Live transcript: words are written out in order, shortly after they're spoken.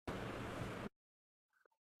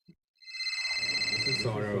is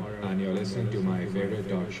Saurabh, and you're listening to my favorite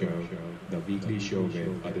talk show, The Weekly Show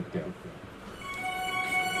with Aditya.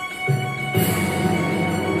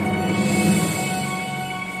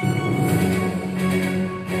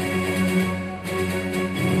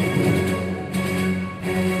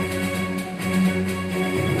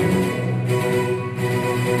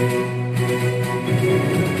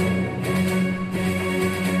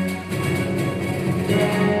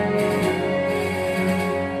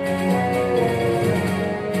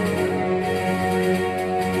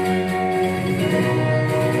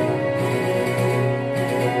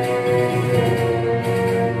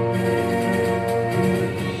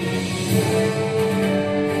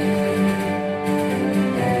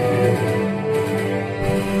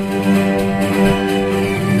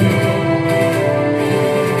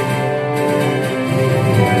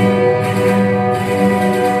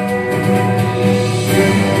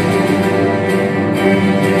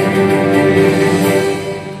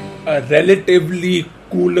 A relatively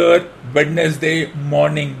cooler Wednesday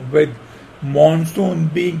morning with monsoon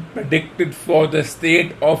being predicted for the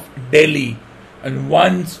state of Delhi. And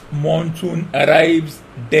once monsoon arrives,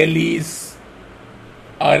 Delhi's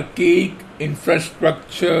archaic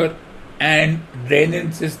infrastructure and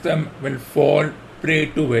drainage system will fall prey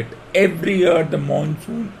to it. Every year the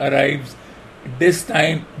monsoon arrives this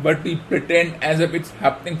time, but we pretend as if it's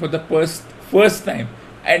happening for the first time.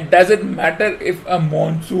 And does it matter if a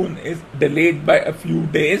monsoon is delayed by a few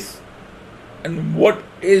days? And what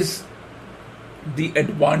is the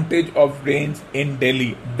advantage of rains in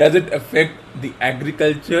Delhi? Does it affect the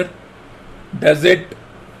agriculture? Does it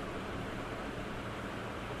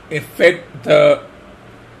affect the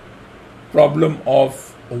problem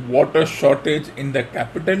of water shortage in the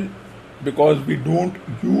capital? Because we don't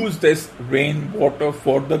use this rainwater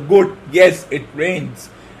for the good. Yes, it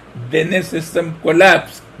rains. Drainage system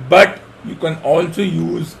collapse, but you can also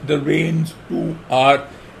use the rains to our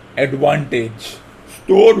advantage.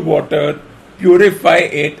 Store water, purify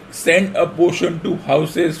it, send a portion to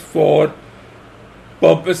houses for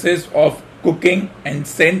purposes of cooking, and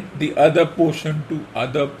send the other portion to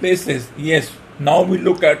other places. Yes, now we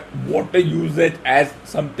look at water usage as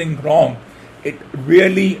something wrong. It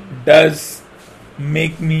really does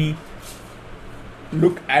make me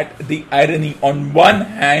look at the irony. On one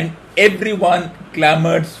hand, everyone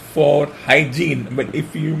clamors for hygiene, but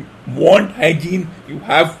if you want hygiene, you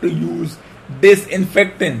have to use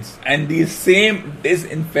disinfectants, and these same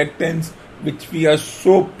disinfectants which we are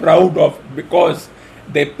so proud of because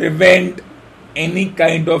they prevent any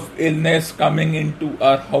kind of illness coming into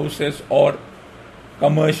our houses or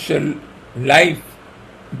commercial life.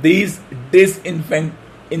 These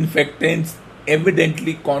disinfectants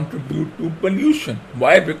evidently contribute to pollution.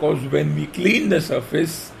 Why? Because when we clean the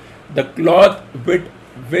surface, the cloth with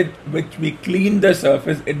which we clean the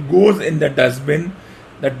surface, it goes in the dustbin.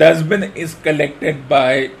 The dustbin is collected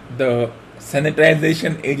by the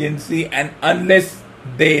sanitization agency, and unless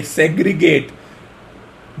they segregate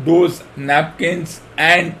those napkins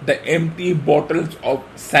and the empty bottles of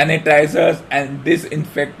sanitizers and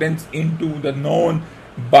disinfectants into the known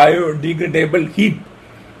biodegradable heap,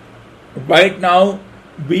 right now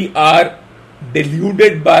we are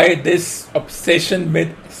deluded by this obsession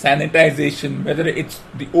with sanitization, whether it's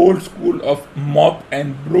the old school of mop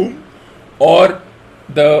and broom or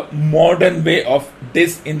the modern way of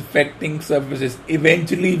disinfecting surfaces.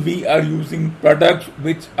 Eventually we are using products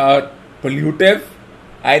which are pollutive.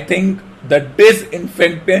 I think the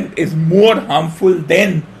disinfectant is more harmful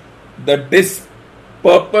than the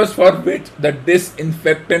purpose for which the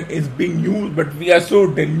disinfectant is being used, but we are so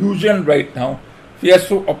delusional right now. We are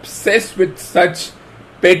so obsessed with such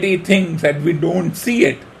petty things that we don't see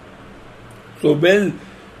it. So will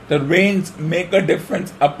the rains make a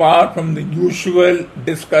difference apart from the usual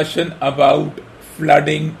discussion about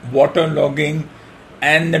flooding, waterlogging,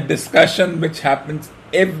 and the discussion which happens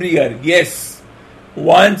every year? Yes,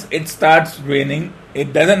 once it starts raining,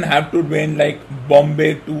 it doesn't have to rain like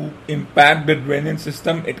Bombay to impact the drainage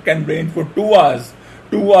system. It can rain for 2 hours.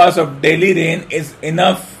 2 hours of daily rain is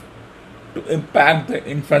enough to impact the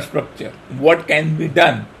infrastructure. What can be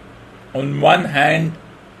done? On one hand,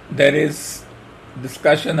 there is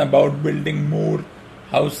discussion about building more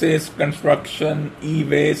houses, construction,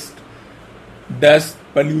 e-waste, dust,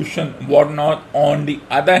 pollution, whatnot. On the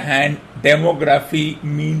other hand, demography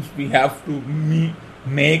means we have to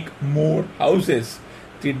make more houses.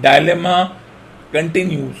 The dilemma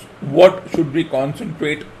continues. What should we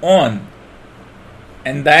concentrate on?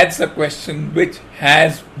 And that's a question which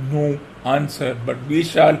has no answer. But we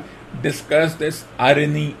shall discuss this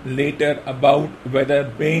irony later about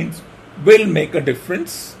whether rains will make a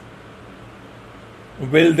difference.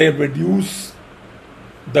 Will they reduce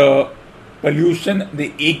the pollution, the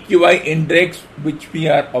AQI index, which we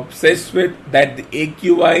are obsessed with, that the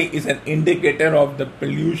AQI is an indicator of the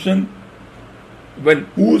pollution? Well,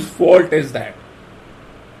 whose fault is that?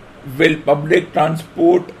 Will public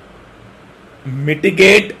transport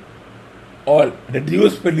mitigate or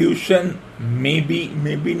reduce pollution? Maybe,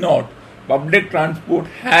 maybe not. Public transport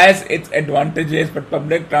has its advantages, but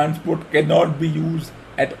public transport cannot be used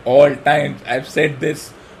at all times. I've said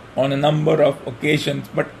this on a number of occasions,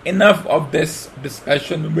 but enough of this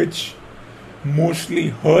discussion, which mostly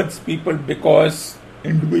hurts people because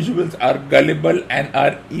individuals are gullible and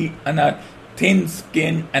are thin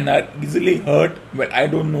skinned and are easily hurt. Well, I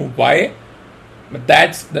don't know why, but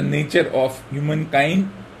that's the nature of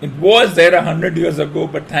humankind. It was there 100 years ago,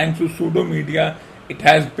 but thanks to pseudo media, it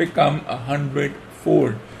has become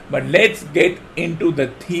 100-fold. But let's get into the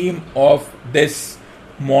theme of this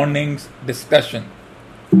morning's discussion.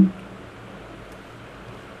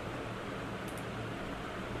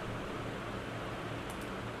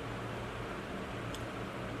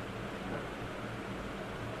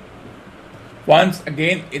 Once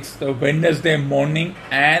again, it's the Wednesday morning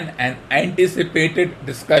and an anticipated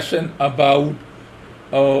discussion about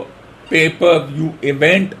a pay-per-view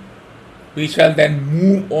event. We shall then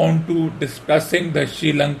move on to discussing the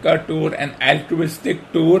Sri Lanka tour, an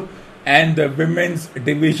altruistic tour, and the women's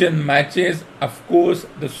division matches. Of course,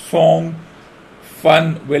 the song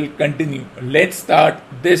fun will continue. Let's start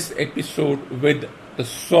this episode with the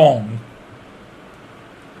song.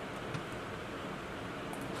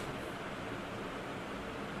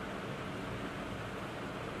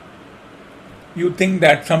 You think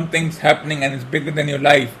that something's happening and it's bigger than your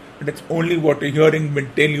life, but it's only what your hearing will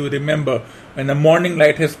tell you. Remember, when the morning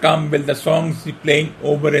light has come, will the songs be playing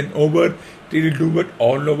over and over till you do it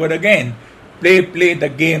all over again? Play the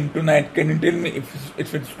game tonight. Can you tell me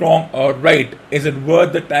if it's wrong or right? Is it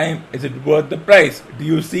worth the time? Is it worth the price? Do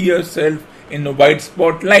you see yourself in the white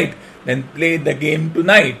spotlight? Then play the game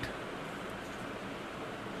tonight.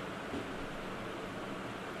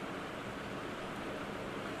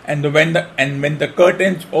 And when the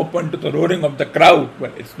curtains open to the roaring of the crowd,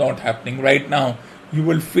 well, it's not happening right now. You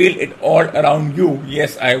will feel it all around you.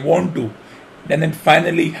 Yes, I want to. Then it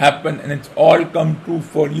finally happened and it's all come true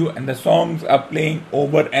for you, and the songs are playing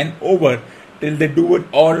over and over till they do it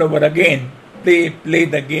all over again. Play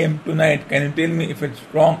the game tonight. Can you tell me if it's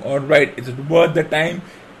wrong or right? Is it worth the time?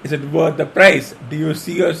 Is it worth the price? Do you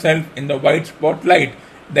see yourself in the white spotlight?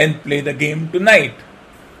 Then play the game tonight.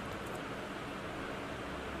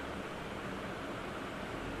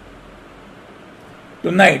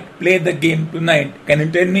 Tonight, play the game tonight. Can you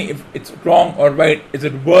tell me if it's wrong or right? Is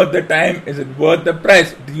it worth the time? Is it worth the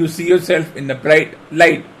price? Do you see yourself in the bright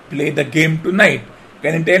light? Play the game tonight.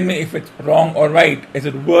 Can you tell me if it's wrong or right? Is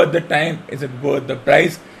it worth the time? Is it worth the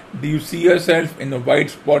price? Do you see yourself in the white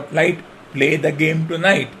spotlight? Play the game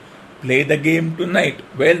tonight. Play the game tonight.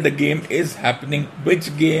 Well, the game is happening.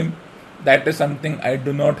 Which game? That is something I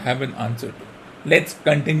do not have an answer to. Let's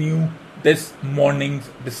continue this morning's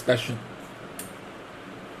discussion.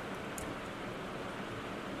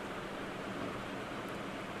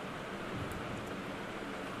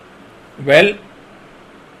 Well,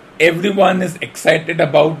 everyone is excited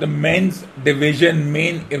about the men's division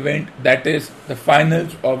main event, that is the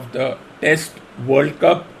finals of the Test World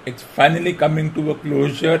Cup. It's finally coming to a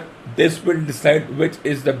closure. This will decide which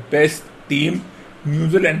is the best team. New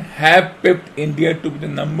Zealand have pipped India to be the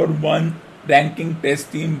number one ranking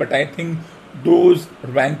Test team, but I think those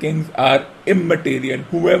rankings are immaterial.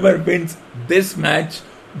 Whoever wins this match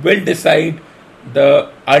will decide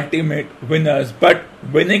the ultimate winners. But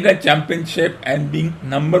winning a championship and being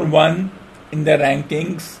number one in the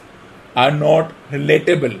rankings are not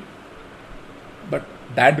relatable. But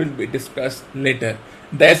that will be discussed later.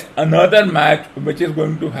 There's another match which is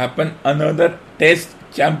going to happen, another Test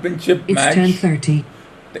Championship match. It's 10:30.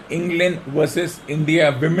 The England versus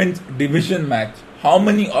India women's division match. How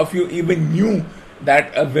many of you even knew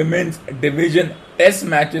that a women's division test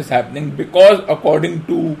match is happening? Because according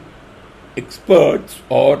to experts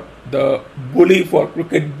or the bully for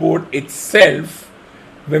cricket board itself,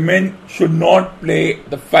 women should not play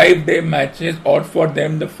the 5-day matches, or for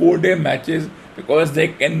them the 4-day matches, because they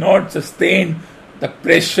cannot sustain the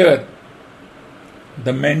pressure,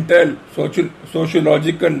 the mental,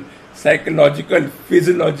 sociological, psychological,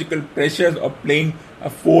 physiological pressures of playing a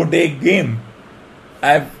 4-day game.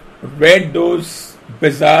 I've read those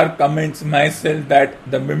bizarre comments myself that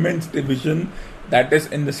the women's division, that is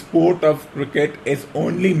in the sport of cricket, is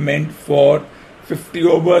only meant for 50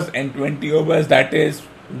 overs and 20 overs, that is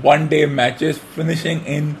 1-day matches finishing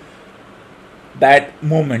in that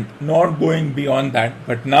moment, not going beyond that.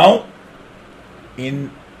 But now,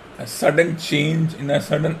 in a sudden change, in a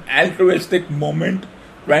sudden altruistic moment,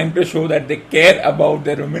 trying to show that they care about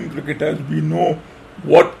their women cricketers, we know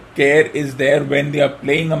what care is there when they are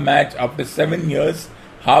playing a match after 7 years.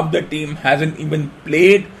 Half the team hasn't even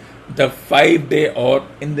played the 5 day, or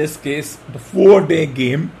in this case, the 4 day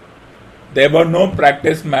game. There were no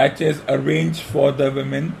practice matches arranged for the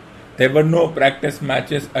women. There were no practice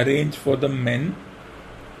matches arranged for the men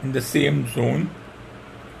in the same zone.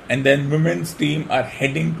 And then women's team are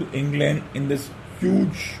heading to England in this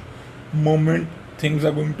huge moment. Things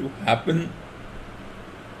are going to happen.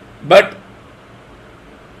 But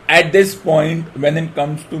at this point, when it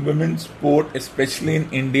comes to women's sport, especially in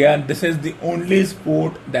India, this is the only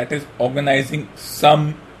sport that is organizing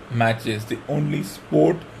some matches. The only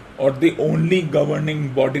sport or the only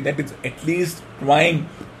governing body that is at least trying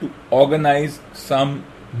to organize some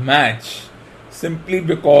match, simply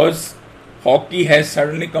because hockey has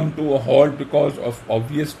suddenly come to a halt because of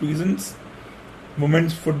obvious reasons.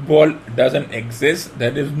 Women's football doesn't exist.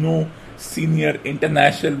 There is no senior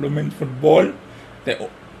international women's football. There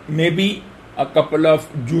may be a couple of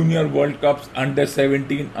junior World Cups under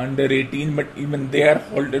 17, under 18, but even they are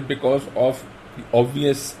halted because of the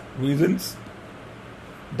obvious reasons.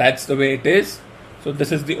 That's the way it is. So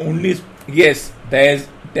this is the only, yes, there's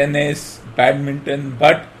tennis, badminton,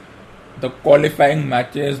 but the qualifying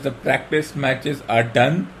matches, the practice matches are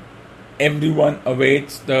done. Everyone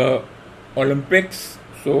awaits the Olympics.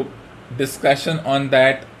 So discussion on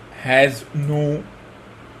that has no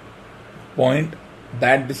point.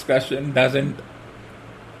 That discussion doesn't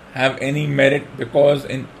have any merit, because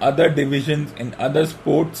in other divisions, in other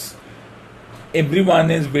sports, everyone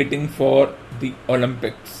is waiting for the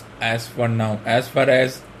Olympics as for now. As far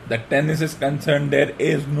as the tennis is concerned, there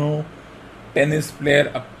is no tennis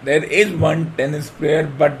player. There is one tennis player,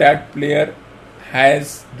 but that player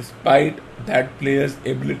has, despite that player's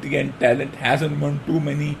ability and talent, hasn't won too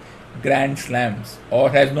many Grand Slams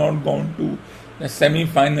or has not gone to the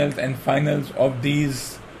semi-finals and finals of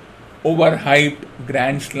these overhyped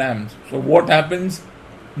Grand Slams. So what happens?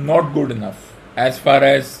 Not good enough. As far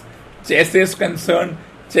as chess is concerned,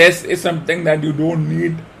 chess is something that you don't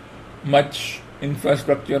need much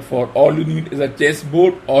infrastructure for. All you need is a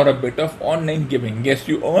chessboard or a bit of online gaming. Yes,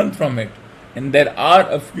 you earn from it, and there are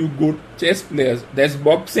a few good chess players. There's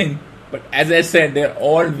boxing, but as I said, they're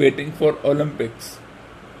all waiting for Olympics.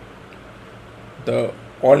 The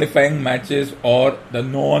qualifying matches or the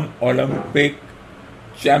non-Olympic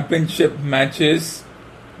championship matches,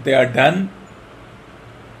 they are done.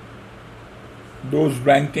 Those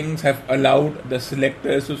rankings have allowed the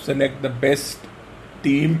selectors to select the best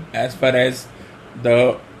team as far as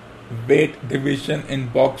the weight division in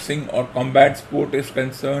boxing or combat sport is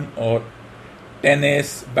concerned, or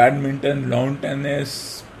tennis, badminton, lawn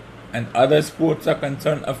tennis, and other sports are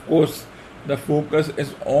concerned. Of course, the focus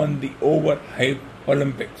is on the overhyped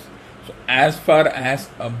Olympics. So as far as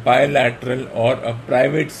a bilateral or a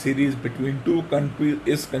private series between two countries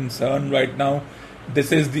is concerned right now,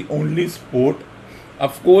 this is the only sport.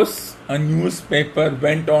 Of course, a newspaper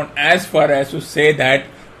went on as far as to say that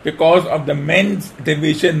because of the men's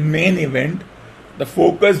division main event, the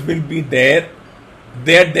focus will be there.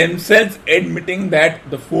 They are themselves admitting that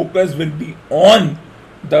the focus will be on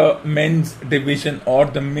the men's division or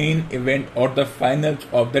the main event or the finals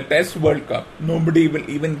of the Test World Cup. Nobody will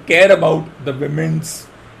even care about the women's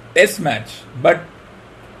test match. But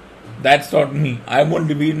that's not me. I won't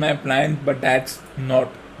reveal my plans, but that's not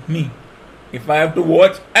me. If I have to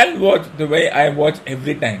watch, I'll watch the way I watch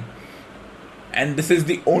every time. And this is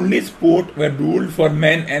the only sport where rules for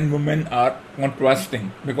men and women are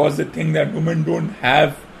contrasting, because they think that women don't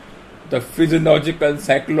have the physiological,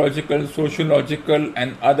 psychological, sociological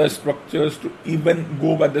and other structures to even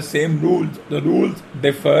go by the same rules. The rules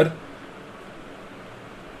differ.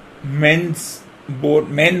 Men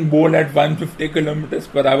bowl at 150 kilometers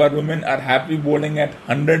per hour. Women are happy bowling at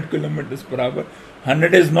 100 kilometers per hour.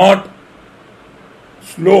 100 is not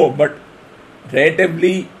slow, but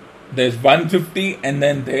relatively there's 150 and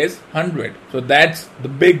then there's 100. So that's the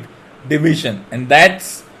big division, and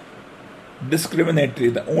that's discriminatory.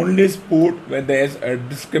 The only sport where there's a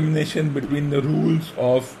discrimination between the rules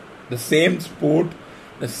of the same sport,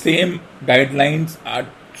 the same guidelines are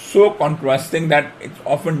so contrasting that it's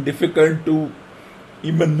often difficult to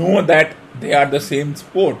even know that they are the same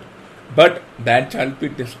sport. But that shall be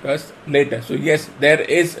discussed later. So yes, there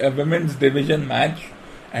is a women's division match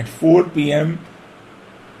at 4 p.m.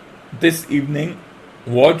 this evening.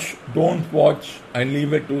 Watch, don't watch, I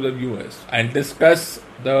leave it to the viewers. I'll discuss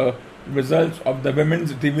the results of the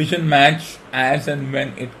women's division match as and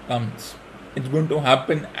when it comes. It's going to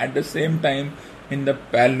happen at the same time in the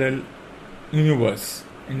parallel universe,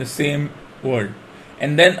 in the same world.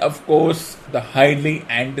 And then, of course, the highly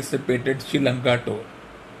anticipated Sri Lanka tour.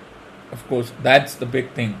 Of course, that's the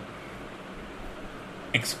big thing.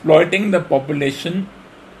 Exploiting the population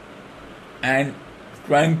and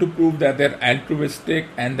trying to prove that they're altruistic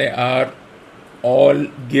and they are all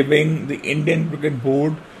giving. The Indian Cricket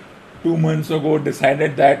Board 2 months ago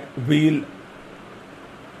decided that we'll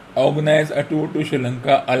organize a tour to Sri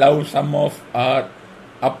Lanka, allow some of our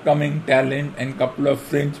upcoming talent and couple of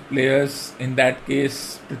fringe players. In that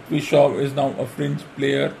case, Prithvi Shaw is now a fringe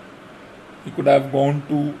player. He could have gone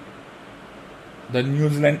to the New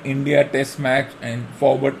Zealand-India test match and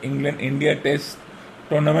forward England-India test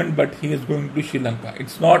tournament, but he is going to Sri Lanka.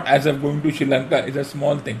 It's not as if going to Sri Lanka is a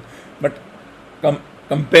small thing, but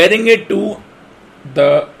comparing it to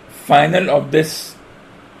the final of this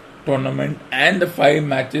tournament and the 5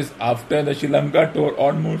 matches after the Sri Lanka tour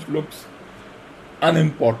almost looks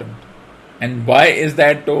unimportant. And why is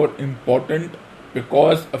that tour important?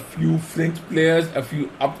 Because a few fringe players, a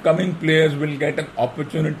few upcoming players will get an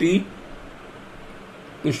opportunity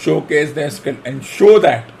to showcase their skill and show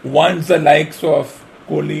that once the likes of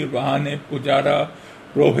Kohli, Rahane, Pujara,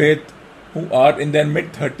 Rohit, who are in their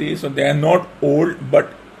mid-30s, so they are not old,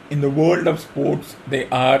 but in the world of sports, they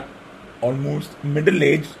are almost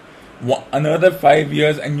middle-aged. Another 5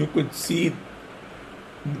 years and you could see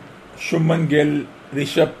Shubman Gill,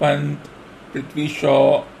 Rishabh Pant, Prithvi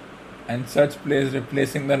Shaw and such players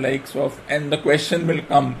replacing the likes of, and the question will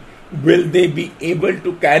come, will they be able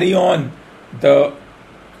to carry on the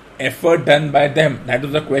effort done by them? That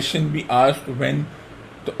was the question we asked when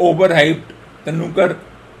the overhyped Tendulkar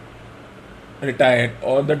retired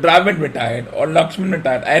or the Dravid retired or Lakshman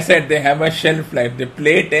retired. I said they have a shelf life. They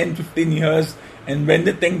play 10-15 years and when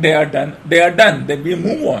they think they are done, they are done. Then we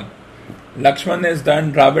move on. Lakshman is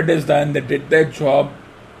done, Dravid is done, they did their job,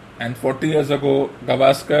 and 40 years ago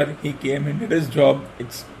Gavaskar, he came and did his job.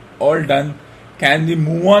 It's all done. Can we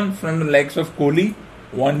move on from the likes of Kohli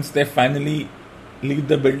once they finally leave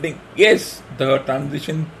the building? Yes, the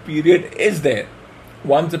transition period is there.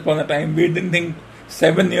 Once upon a time, we didn't think,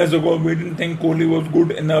 7 years ago, we didn't think Kohli was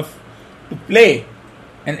good enough to play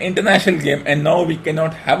an international game, and now we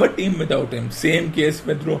cannot have a team without him. Same case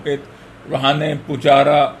with Rohit, Rahane,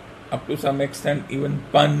 Pujara, up to some extent, even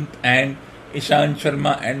Pant and Ishant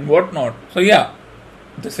Sharma and whatnot. So yeah,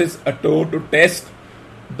 this is a tour to test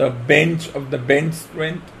the bench of the bench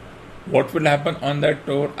strength. What will happen on that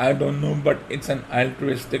tour, I don't know, but it's an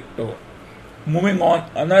altruistic tour. Moving on,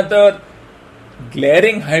 another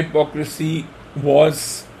glaring hypocrisy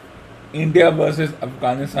was India versus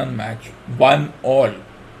Afghanistan match. 1-1.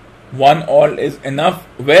 1-1 is enough.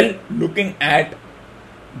 Well, looking at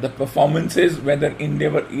the performances, whether India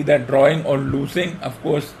were either drawing or losing, of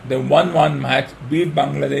course, the 1-1 match beat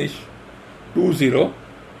Bangladesh 2-0.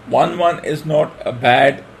 1-1 is not a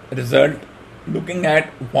bad result. Looking at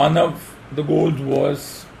one of the goals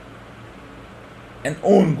was an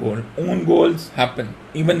own goal. Own goals happen.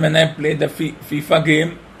 Even when I play the FIFA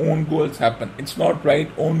game, own goals happen. It's not right.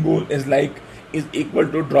 Own goal is equal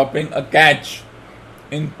to dropping a catch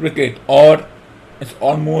in cricket, or it's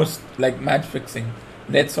almost like match fixing.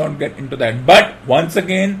 Let's not get into that. But once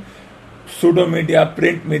again, pseudo media,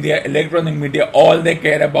 print media, electronic media, all they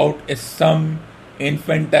care about is some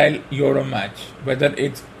infantile Euro match. Whether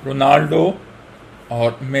it's Ronaldo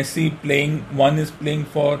or Messi playing, one is playing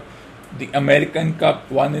for the American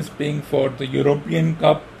Cup, one is playing for the European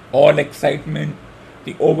Cup, all excitement,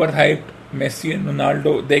 the overhyped Messi and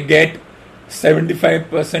Ronaldo, they get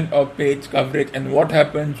 75% of page coverage. And what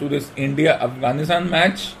happens to this India-Afghanistan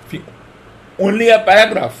match? Only a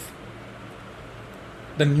paragraph.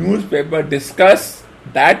 The newspaper discuss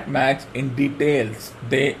that match in details.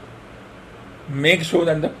 They make sure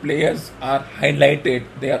that the players are highlighted.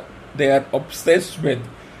 They are obsessed with,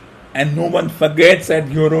 and no one forgets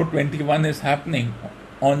that Euro 21 is happening.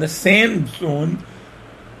 On the same zone,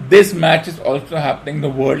 this match is also happening, the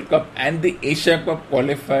World Cup and the Asia Cup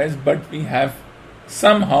qualifiers, but we have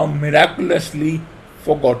somehow miraculously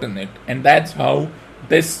forgotten it. And that's how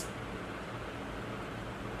this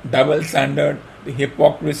double standard, the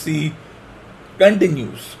hypocrisy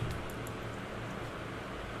continues.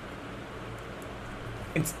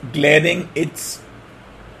 It's glaring, it's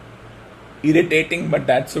irritating, but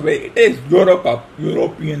that's the way it is. Euro Cup,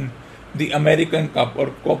 European, the American Cup or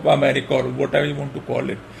Copa America or whatever you want to call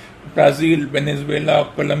it. Brazil,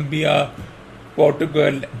 Venezuela, Colombia,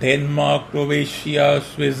 Portugal, Denmark, Croatia,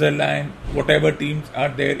 Switzerland, whatever teams are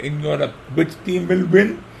there in Europe. Which team will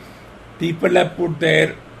win? People have put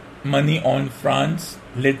their money on France,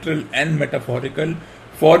 literal and metaphorical.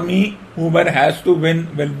 For me, whoever has to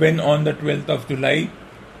win will win on the 12th of July.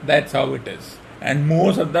 That's how it is. And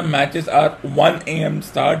most of the matches are 1 a.m.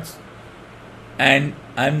 starts, and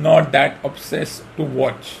I'm not that obsessed to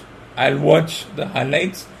watch. I'll watch the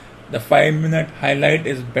highlights. The 5-minute highlight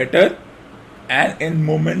is better, and in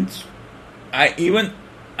moments, I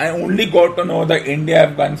only got to know the India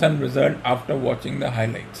Afghanistan result after watching the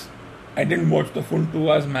highlights. I didn't watch the full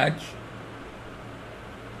 2 hours match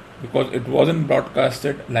because it wasn't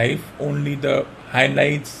broadcasted live. Only the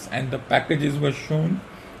highlights and the packages were shown.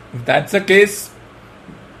 If that's the case,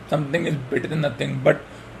 something is better than nothing. But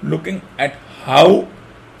looking at how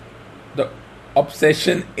the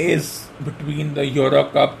obsession is between the Euro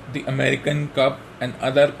Cup, the American Cup, and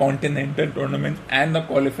other continental tournaments and the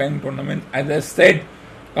qualifying tournaments, as I said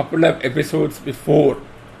a couple of episodes before,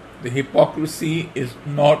 the hypocrisy is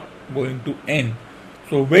not going to end.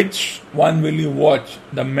 So which one will you watch?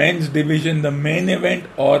 The men's division, the main event,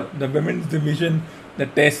 or the women's division, the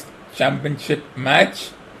Test Championship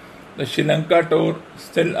match? The Sri Lanka tour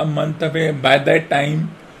still a month away. By that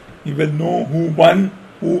time, you will know who won,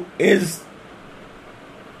 who is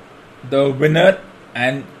the winner,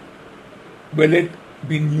 and will it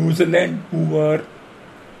be New Zealand who were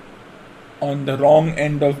on the wrong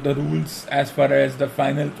end of the rules as far as the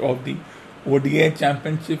finals of the ODI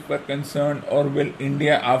championship were concerned, or will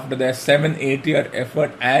India, after their 7-8 year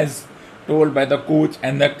effort, as told by the coach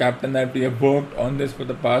and the captain that we have worked on this for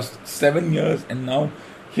the past 7 years, and now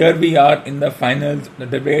here we are in the finals, the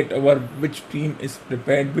debate over which team is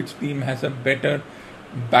prepared, which team has a better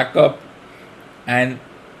backup, and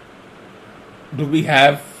do we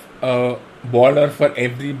have a bowler for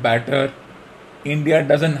every batter? India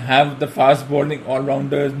doesn't have the fast bowling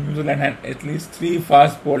all-rounders. New Zealand had at least 3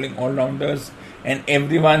 fast bowling all-rounders, and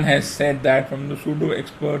everyone has said that, from the pseudo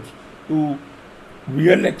experts to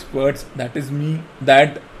real experts, that is me,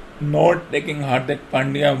 that not taking Hardik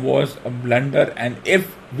Pandya was a blunder, and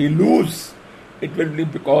if we lose, it will be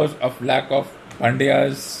because of lack of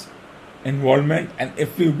Pandya's involvement, and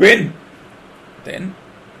if we win, then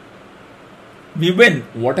we win.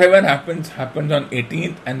 Whatever happens on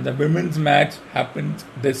 18th, and the women's match happens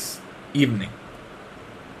this evening.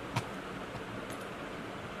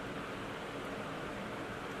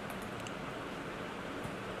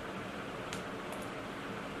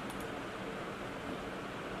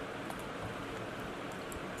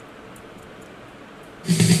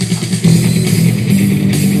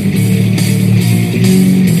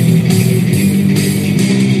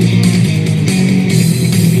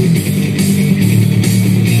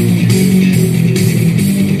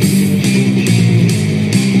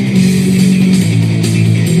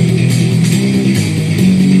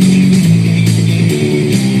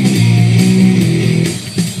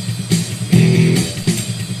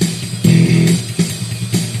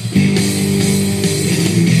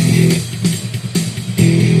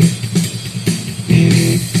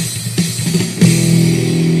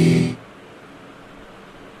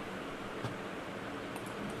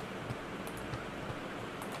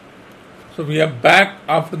 So we are back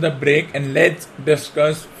after the break, and let's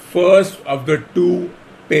discuss first of the 2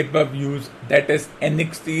 pay-per-views, that is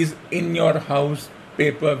NXT's In Your House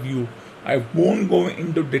pay-per-view. I won't go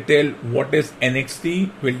into detail what is NXT,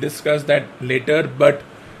 we'll discuss that later, but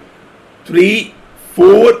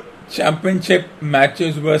 4 championship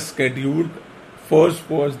matches were scheduled. First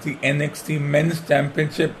was the NXT Men's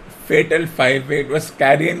Championship Fatal 5-Way. It was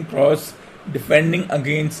Karrion Kross defending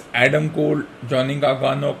against Adam Cole, Johnny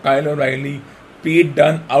Gargano, Kyle O'Reilly, Pete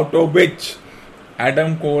Dunne, out of which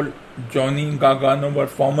Adam Cole, Johnny Gargano were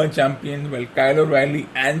former champions, while Kyle O'Reilly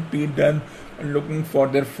and Pete Dunne were looking for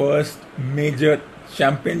their first major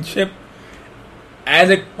championship. As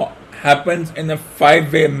it happens in a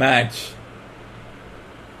 5-way match,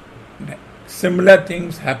 similar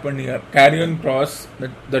things happened here. Karrion Kross,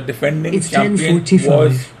 the defending champion,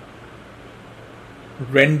 was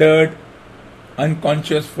rendered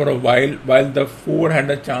unconscious for a while the 4 had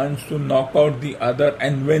a chance to knock out the other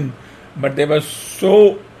and win, but they were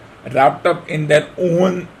so wrapped up in their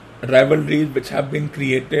own rivalries which have been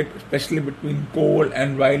created, especially between Cole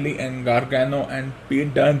and Riley and Gargano and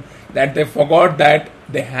Pete Dunne, that they forgot that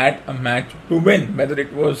they had a match to win, whether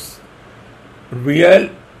it was real,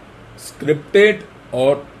 scripted,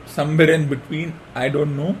 or somewhere in between, I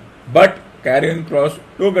don't know. But Karrion Kross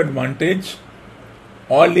took advantage.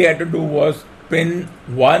 All he had to do was pin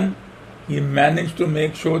 1. He managed to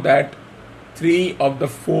make sure that 3 of the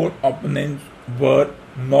 4 opponents were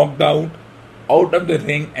knocked out of the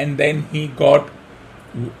ring, and then he got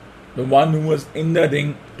the one who was in the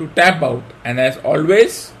ring, to tap out. And as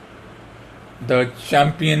always, the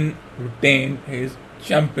champion retained his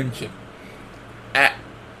championship.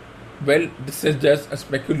 Well, this is just a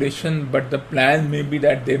speculation, but the plan may be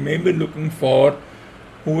that they may be looking for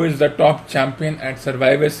who is the top champion at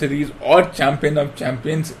Survivor Series or Champion of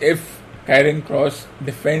Champions if Karrion Kross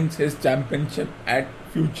defends his championship at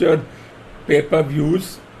future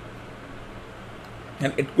pay-per-views.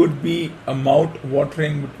 And it could be a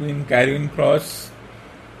mouth-watering between Karrion Kross,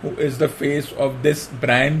 who is the face of this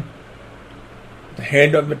brand, the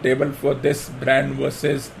head of the table for this brand,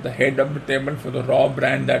 versus the head of the table for the Raw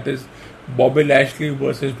brand, that is Bobby Lashley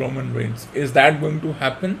versus Roman Reigns. Is that going to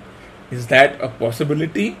happen? Is that a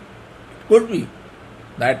possibility? It could be.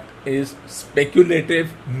 That is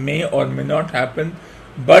speculative, may or may not happen,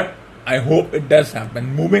 but I hope it does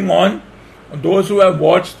happen. Moving on, those who have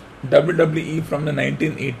watched WWE from the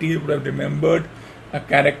 1980s would have remembered a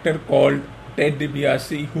character called Ted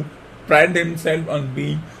DiBiase, who prided himself on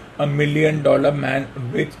being $1 million man,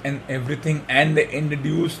 rich and everything, and they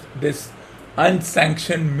introduced this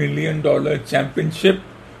unsanctioned $1 million championship,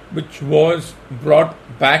 which was brought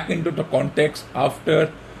back into the context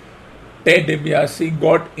after Ted DiBiase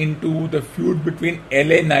got into the feud between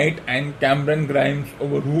LA Knight and Cameron Grimes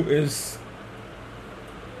over who is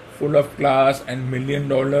full of class and $1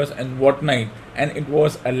 million and whatnot. And it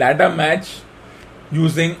was a ladder match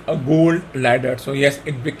using a gold ladder. So yes,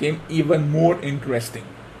 it became even more interesting.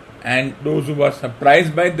 And those who were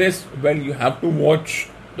surprised by this, well, you have to watch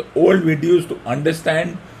the old videos to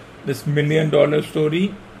understand this $1 million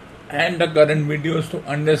story and the current videos to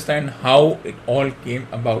understand how it all came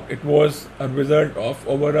about. It was a result of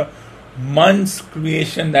over a month's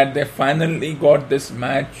creation that they finally got this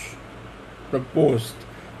match proposed.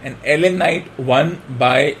 And LA Knight won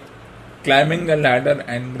by climbing the ladder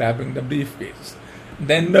and grabbing the briefcase.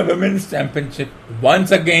 Then the Women's Championship,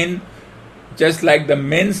 once again, just like the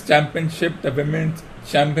Men's Championship, the Women's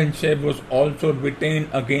Championship was also retained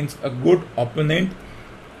against a good opponent,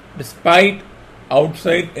 despite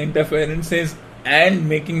outside interferences and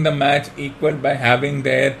making the match equal by having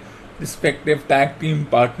their respective tag team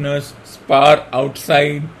partners spar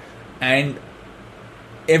outside, and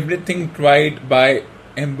everything tried by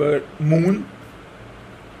Ember Moon.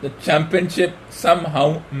 The championship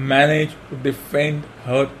somehow managed to defend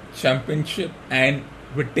her championship and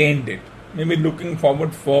retained it. Maybe looking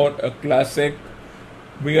forward for a classic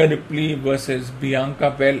Rhea Ripley versus Bianca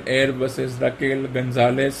Belair versus Raquel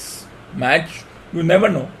Gonzalez match. You never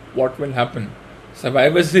know what will happen.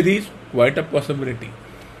 Survivor Series, quite a possibility.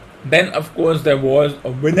 Then, of course, there was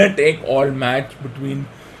a winner-take-all match between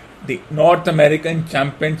the North American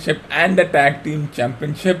Championship and the Tag Team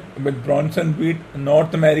Championship, with Bronson beat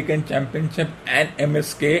North American Championship and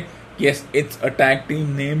MSK. Yes, it's a tag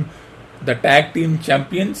team name, the Tag Team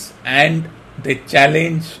Champions, and they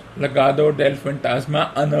challenge Legado del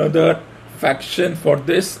Fantasma, another faction for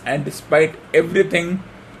this. And despite everything,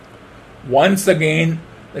 once again,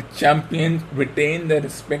 the champions retain their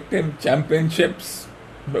respective championships.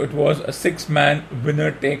 It was a 6-man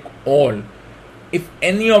winner-take-all. If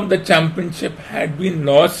any of the championship had been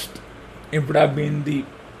lost, it would have been the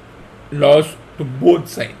loss to both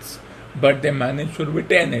sides. But they managed to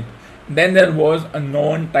retain it. Then there was a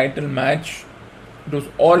non-title match. It was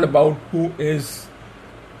all about who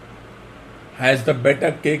has the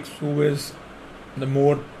better kicks, who is the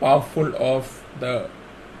more powerful of the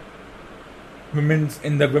women's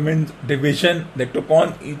division. They took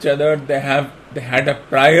on each other. They had a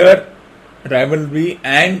prior rivalry,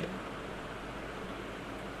 and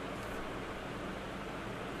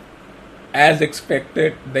as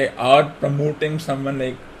expected, they are promoting someone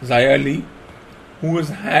like Xia Li, who has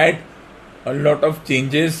had a lot of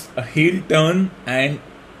changes, a heel turn, and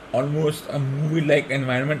almost a movie-like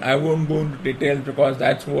environment. I won't go into details because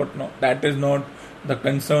that is not the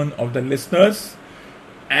concern of the listeners.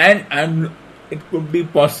 And it could be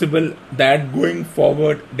possible that going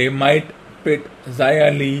forward they might pit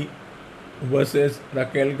Xia Li versus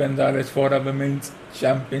Raquel Gonzalez for a women's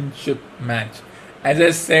championship match. As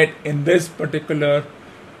I said, in this particular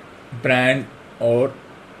brand or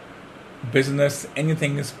business,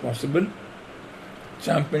 anything is possible.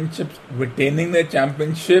 Championships retaining their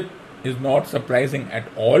championship is not surprising at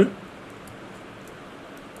all.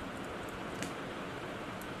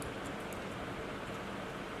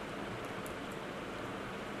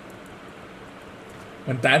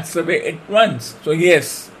 But that's the way it runs. So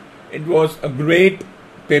yes, it was a great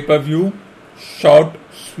pay-per-view, short,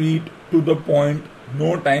 sweet, to the point,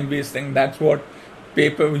 no time wasting. That's what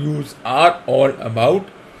pay-per-views are all about.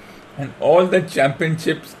 And all the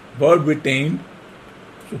championships were retained.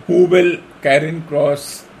 So who will Karen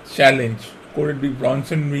Cross challenge? Could it be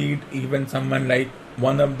Bronson Reed, even someone like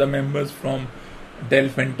one of the members from Del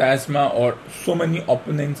Fantasma, or so many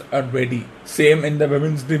opponents are ready. Same in the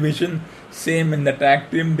women's division, same in the tag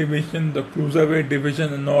team division, the cruiserweight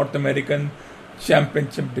division, the North American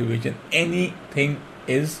Championship division. Anything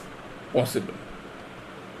is possible.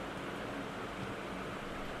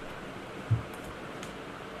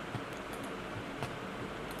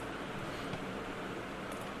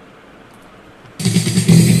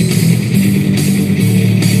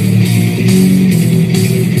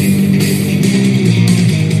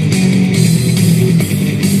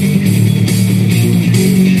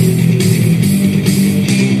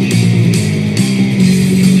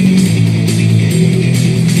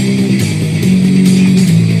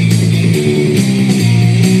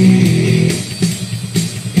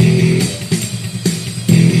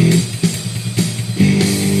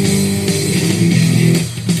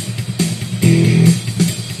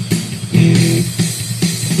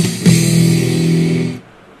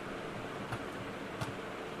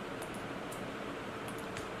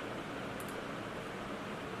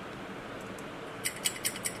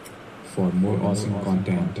 For more awesome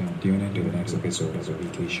content, tune in to the next episode of the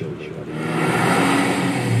weekly show.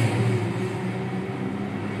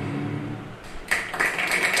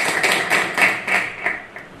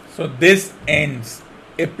 So this ends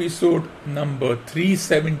episode number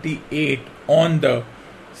 378 on the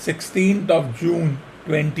 16th of June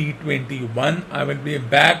 2021. I will be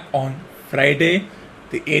back on Friday,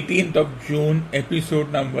 the 18th of June,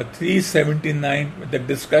 episode number 379, with the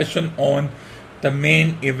discussion on the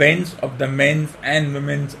main events of the men's and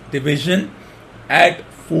women's division at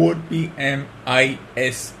 4 p.m.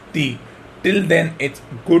 IST. Till then, it's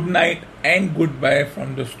good night and goodbye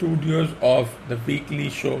from the studios of the weekly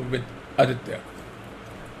show with Aditya.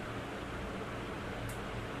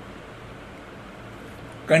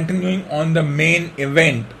 Continuing on the main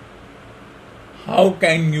event, how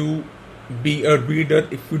can you be a reader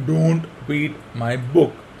if you don't read my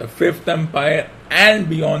book, The Fifth Empire and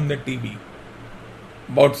Beyond the TV?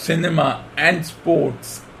 About cinema and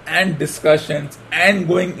sports and discussions and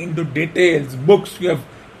going into details, books you have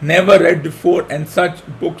never read before and such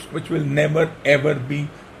books which will never ever be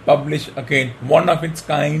published again. One of its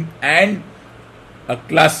kind and a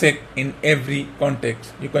classic in every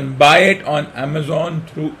context. You can buy it on Amazon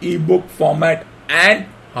through ebook format and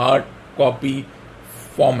hard copy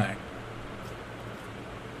format.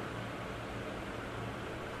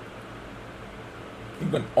 You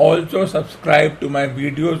can also subscribe to my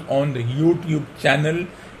videos on the YouTube channel.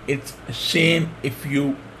 It's a shame if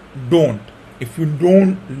you don't. If you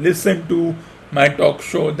don't listen to my talk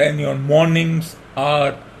show, then your mornings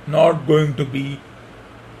are not going to be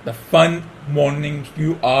the fun mornings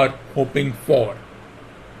you are hoping for.